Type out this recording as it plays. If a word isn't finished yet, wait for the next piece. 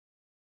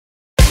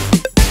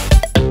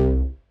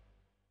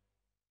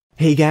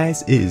Hey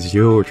guys, it is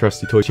your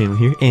Trusty Toy Channel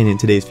here, and in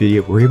today's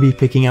video we're going to be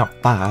picking out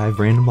 5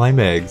 random blind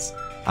bags.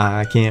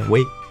 I can't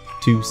wait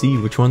to see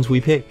which ones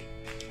we pick.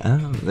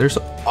 There's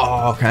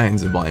all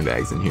kinds of blind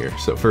bags in here,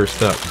 so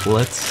first up,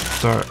 let's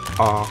start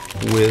off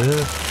with...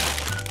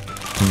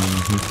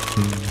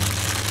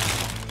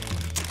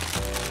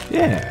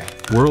 yeah,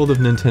 World of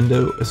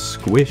Nintendo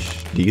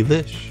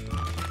Squish-Dee-Lish.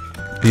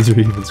 These are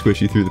even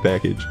squishy through the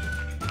package.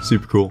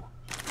 Super cool.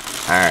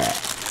 Alright,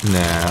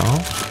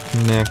 now,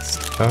 next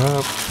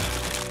up...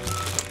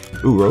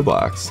 ooh,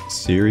 Roblox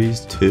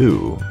Series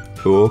 2.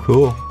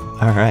 Cool.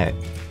 Alright.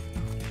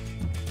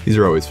 These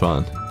are always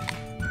fun.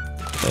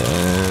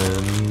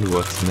 And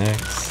what's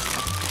next?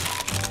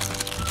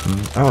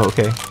 Oh,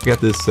 okay. We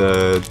got this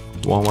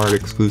Walmart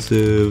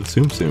exclusive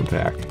Tsum Tsum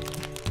pack.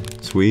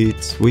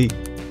 Sweet.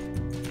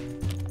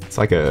 It's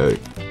like a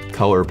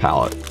color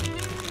palette.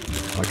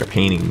 Like a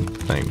painting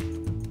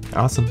thing.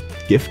 Awesome.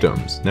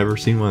 Giftums. Never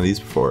seen one of these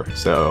before,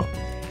 so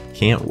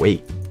can't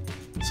wait.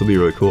 This will be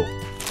really cool.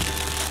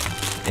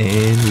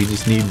 And we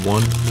just need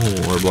one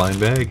more blind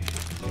bag.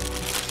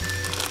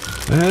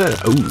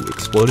 Oh,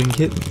 exploding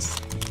kittens.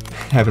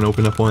 Haven't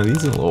opened up one of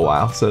these in a little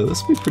while, so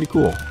this will be pretty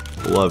cool.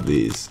 Love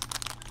these.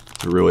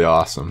 They're really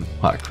awesome.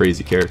 A lot of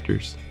crazy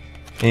characters.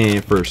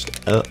 And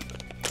first up,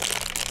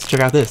 let's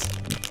check out this.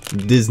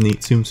 Disney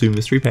Tsum Tsum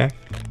Mystery Pack.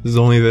 This is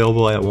only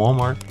available at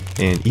Walmart,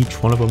 and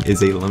each one of them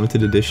is a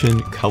limited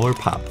edition color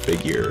pop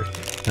figure.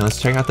 Now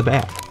let's check out the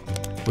back.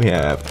 We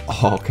have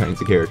all kinds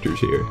of characters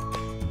here.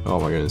 Oh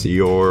my goodness,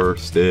 Eeyore,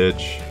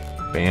 Stitch,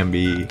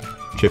 Bambi,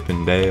 Chip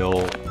and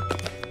Dale,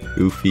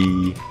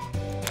 Goofy,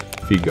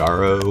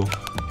 Figaro,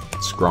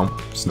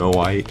 Scrump, Snow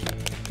White,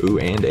 ooh,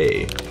 and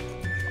a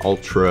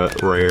ultra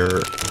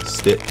rare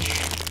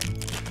Stitch.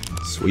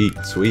 Sweet.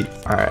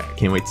 Alright,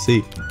 can't wait to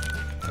see.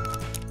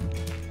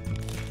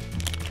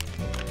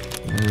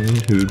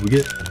 And who'd we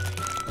get?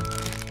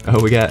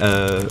 Oh, we got,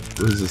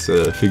 what is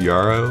this,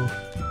 Figaro?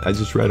 I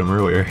just read him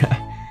earlier.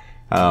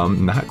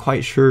 Not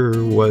quite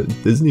sure what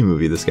Disney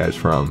movie this guy's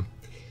from.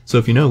 So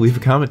if you know, leave a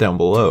comment down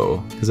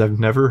below, because I've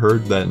never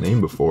heard that name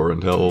before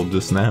until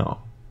just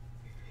now.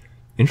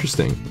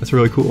 Interesting. That's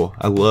really cool.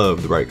 I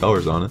love the bright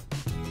colors on it.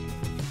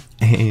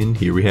 And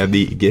here we have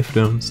the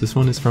Giftums. This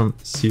one is from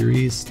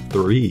Series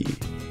 3.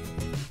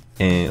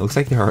 And it looks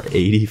like there are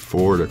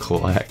 84 to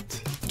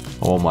collect.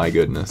 Oh my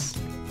goodness.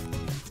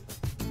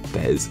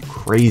 That is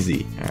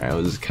crazy. Alright,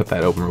 I'll just cut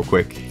that open real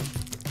quick.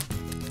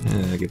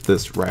 And get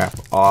this wrap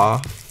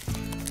off.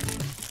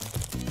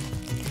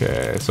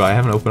 Okay, so I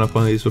haven't opened up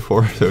one of these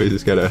before, so you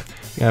just gotta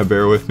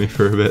bear with me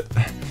for a bit.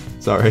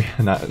 Sorry,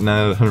 not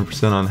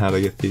 100% on how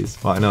to get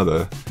these. Well, I know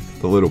the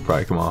lid will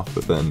probably come off,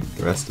 but then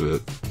the rest of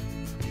it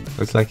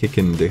looks like it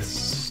can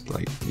just,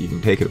 like, you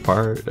can take it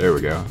apart. There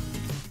we go.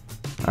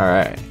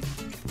 Alright.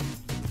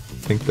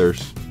 I think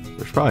there's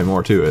probably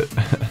more to it.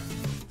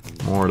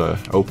 More to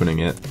opening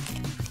it.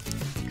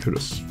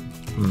 Could've.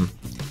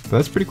 But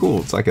that's pretty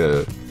cool. It's like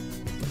a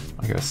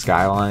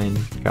skyline,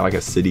 got like a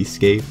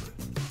cityscape.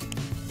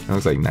 It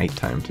looks like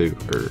nighttime too,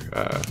 or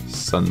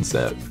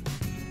sunset.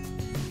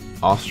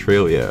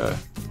 Australia,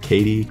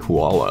 Katie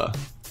Koala.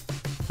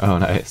 Oh,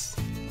 nice.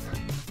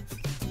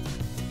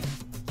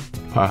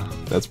 Wow,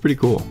 that's pretty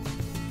cool.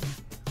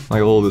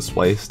 Like a little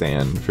display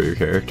stand for your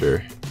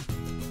character,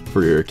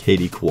 for your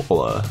Katie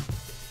Koala.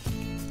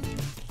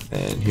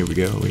 And here we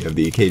go, we have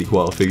the Katie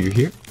Koala figure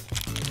here.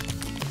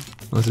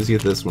 Let's just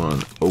get this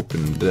one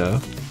opened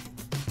up.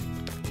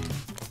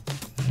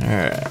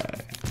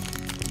 Alright.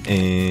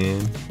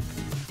 And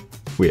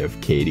we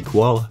have Katie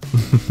Koala.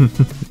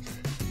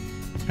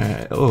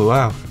 Alright, oh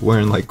wow,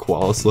 wearing like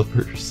koala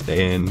slippers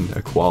and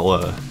a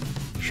koala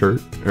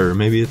shirt, or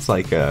maybe it's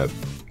like a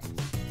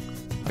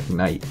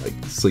night, like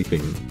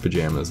sleeping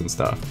pajamas and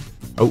stuff.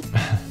 Oh,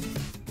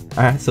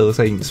 alright, so it looks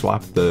like you can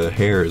swap the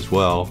hair as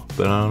well,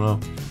 but I don't know,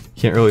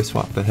 can't really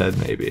swap the head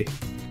maybe.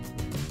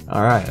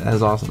 Alright,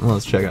 that's awesome.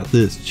 Let's check out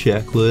this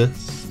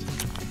checklist.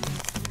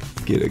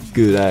 Get a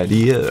good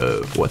idea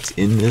of what's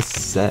in this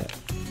set.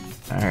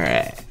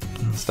 Alright,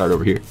 let's start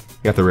over here.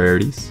 Got the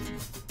rarities.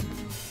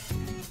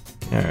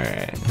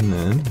 Alright, and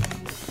then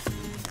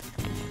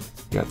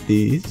got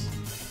these.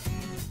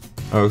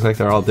 Oh, it looks like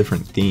they're all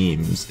different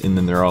themes, and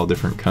then they're all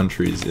different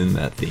countries in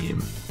that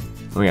theme.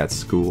 We got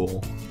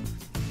school,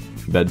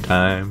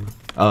 bedtime.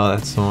 Oh,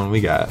 that's the one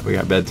we got. We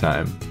got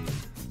bedtime.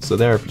 So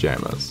they're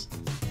pajamas.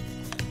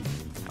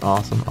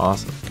 Awesome.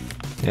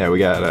 Yeah, we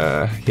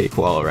got Katie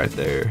Koala right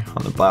there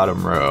on the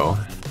bottom row.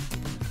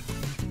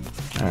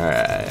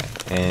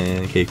 Alright,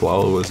 and Katie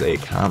Koala was a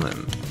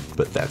common,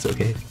 but that's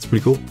okay. It's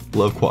pretty cool.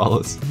 Love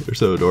koalas. They're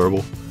so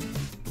adorable.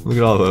 Look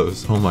at all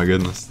those. Oh my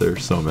goodness,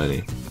 there's so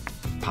many.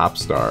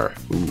 Popstar.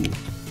 Ooh.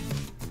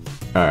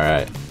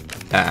 Alright.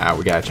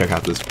 We gotta check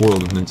out this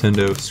World of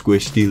Nintendo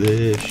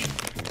Squish-Dee-Lish.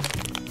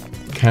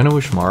 Kinda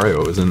wish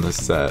Mario was in this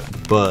set,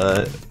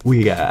 but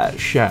we got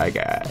Shy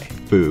Guy,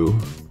 Boo,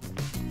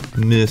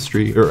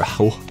 Mystery, or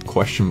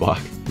question block,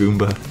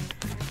 Goomba,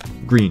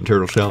 Green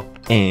Turtle Shell,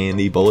 and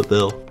the Bullet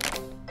Bill.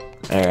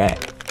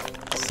 Alright,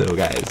 so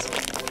guys,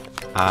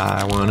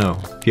 I want to know.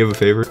 If you have a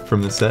favorite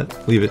from the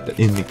set, leave it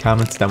in the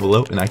comments down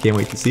below, and I can't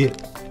wait to see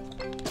it.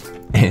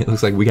 And it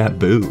looks like we got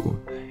Boo.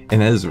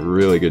 And that is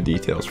really good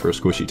details for a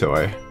squishy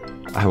toy.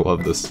 I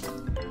love this.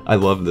 I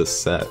love this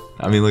set.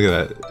 I mean, look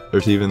at that.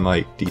 There's even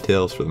like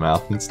details for the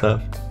mouth and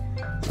stuff.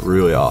 It's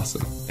really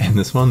awesome. And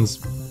this one's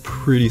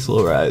pretty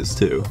slow rise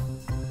too.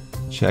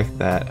 Check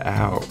that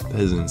out. That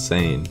is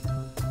insane.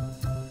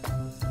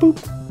 Boop.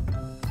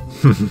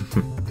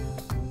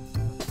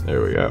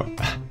 There we go.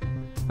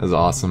 That's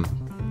awesome.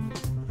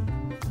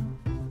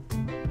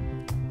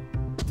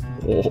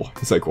 Oh,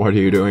 it's like, what are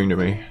you doing to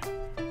me?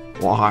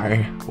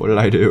 Why? What did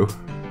I do?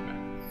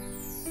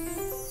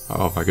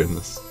 Oh my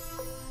goodness.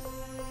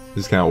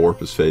 Just kind of warp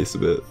his face a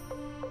bit.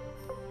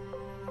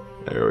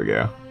 There we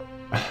go.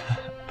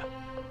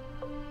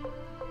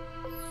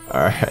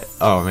 Alright.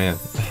 Oh man.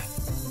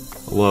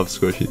 Love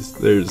squishies.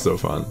 They're just so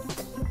fun.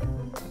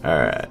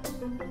 Alright.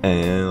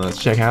 And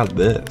let's check out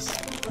this.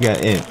 We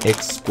got an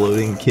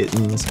Exploding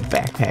Kittens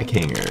backpack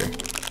hanger.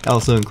 It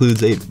also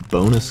includes a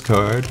bonus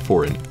card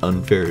for an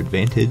unfair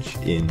advantage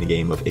in the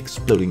game of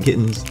Exploding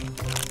Kittens.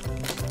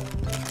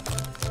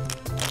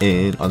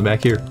 And on the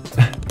back here,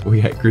 we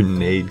got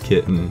Grenade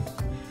Kitten.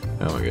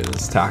 Oh my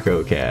goodness,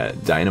 Taco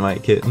Cat,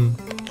 Dynamite Kitten,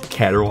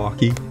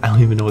 Caterwalkie. I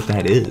don't even know what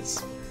that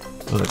is.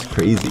 Oh, that's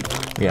crazy.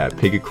 We got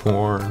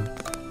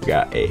Pigacorn, we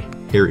got a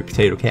Hairy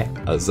Potato Cat,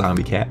 a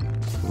Zombie Cat,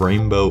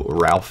 Rainbow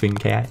Ralphing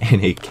Cat,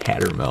 and a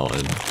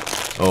Catermelon.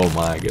 Oh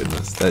my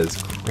goodness, that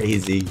is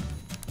crazy.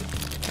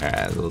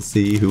 Alright, let's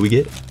see who we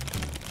get.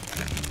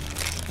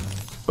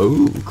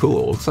 Oh,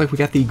 cool. Looks like we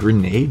got the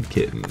Grenade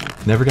Kitten.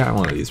 Never got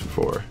one of these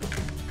before.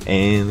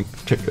 And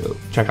check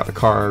out the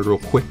card real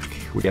quick.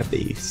 We got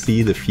the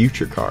See the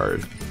Future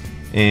card.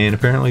 And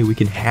apparently we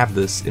can have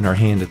this in our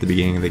hand at the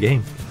beginning of the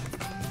game.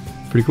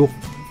 Pretty cool.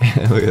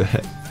 Look at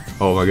that.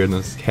 Oh my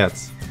goodness,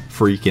 Cat's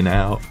freaking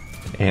out.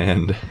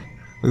 And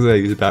looks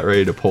like he's about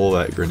ready to pull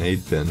that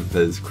grenade pin.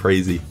 That is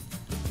crazy.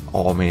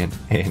 Oh man.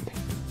 And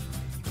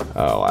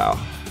oh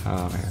wow.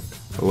 Oh man.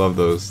 I love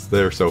those.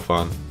 They're so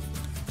fun.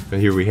 But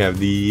here we have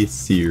the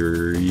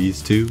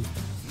Series 2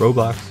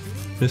 Roblox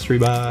mystery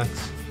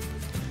box.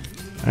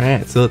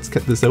 Alright, so let's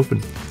cut this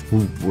open.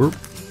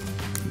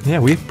 Yeah,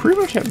 we pretty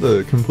much have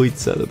the complete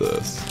set of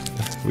this.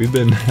 We've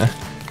been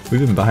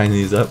buying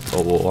these up for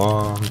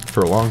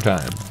a long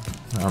time.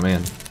 Oh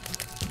man.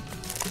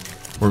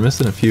 We're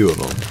missing a few of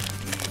them.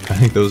 I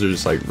think those are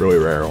just like really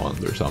rare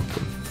ones or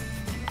something.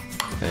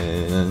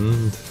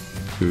 And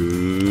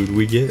who'd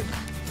we get?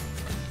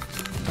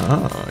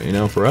 Oh, you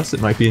know, for us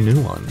it might be a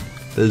new one.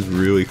 That is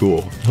really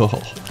cool.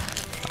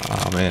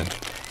 Oh man.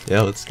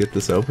 Yeah, let's get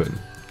this open.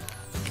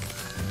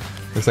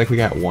 Looks like we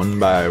got one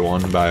by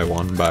one by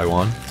one by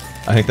one.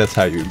 I think that's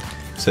how you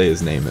say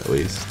his name at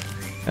least.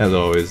 As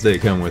always, they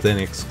come with an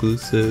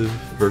exclusive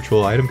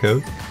virtual item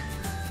code.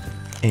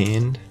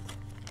 And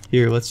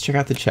here, let's check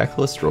out the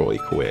checklist really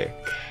quick.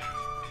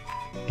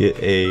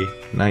 Get a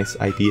nice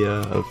idea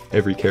of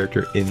every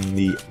character in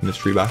the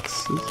mystery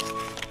boxes.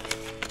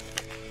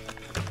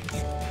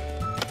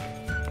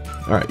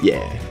 Alright,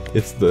 yeah.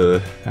 It's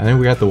the, I think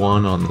we got the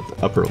one on the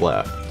upper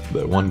left.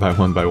 The one by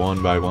one by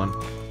one by one.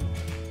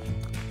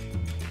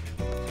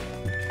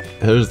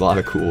 There's a lot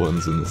of cool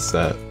ones in this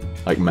set.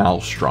 Like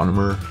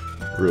Malstronomer,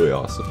 really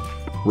awesome.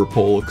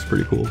 Rapole looks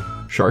pretty cool.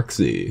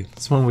 Sharksy,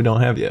 this one we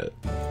don't have yet.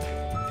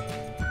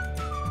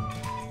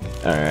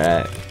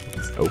 Alright,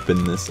 let's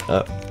open this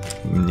up.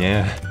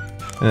 Yeah,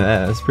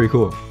 that's pretty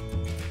cool.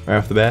 Right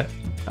off the bat,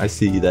 I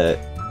see that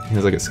he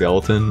has like a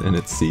skeleton and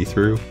it's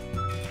see-through.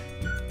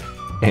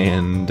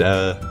 And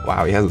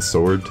wow, he has a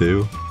sword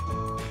too.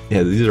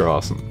 Yeah, these are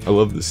awesome. I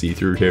love the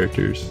see-through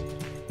characters.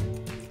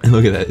 And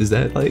look at that, is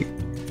that like,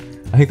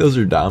 I think those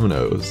are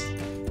dominoes.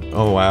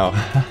 Oh wow.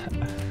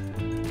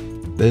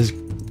 That is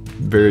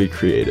very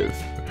creative.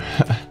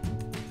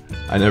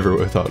 I never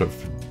would have thought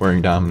of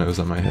wearing dominoes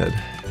on my head.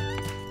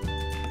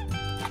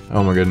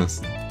 Oh my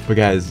goodness. But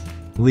guys,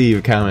 leave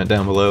a comment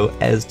down below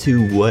as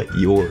to what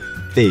your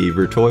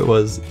favorite toy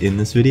was in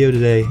this video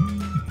today.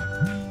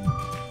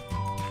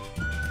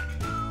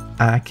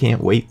 I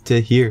can't wait to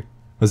hear.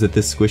 Was it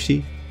this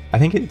squishy? I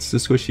think it's the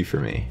squishy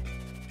for me.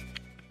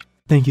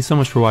 Thank you so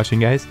much for watching,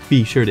 guys.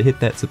 Be sure to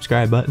hit that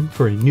subscribe button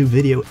for a new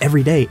video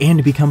every day and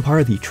to become part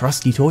of the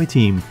Trusty Toy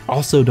team.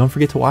 Also, don't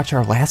forget to watch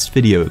our last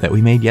video that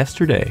we made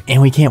yesterday.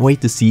 And we can't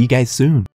wait to see you guys soon.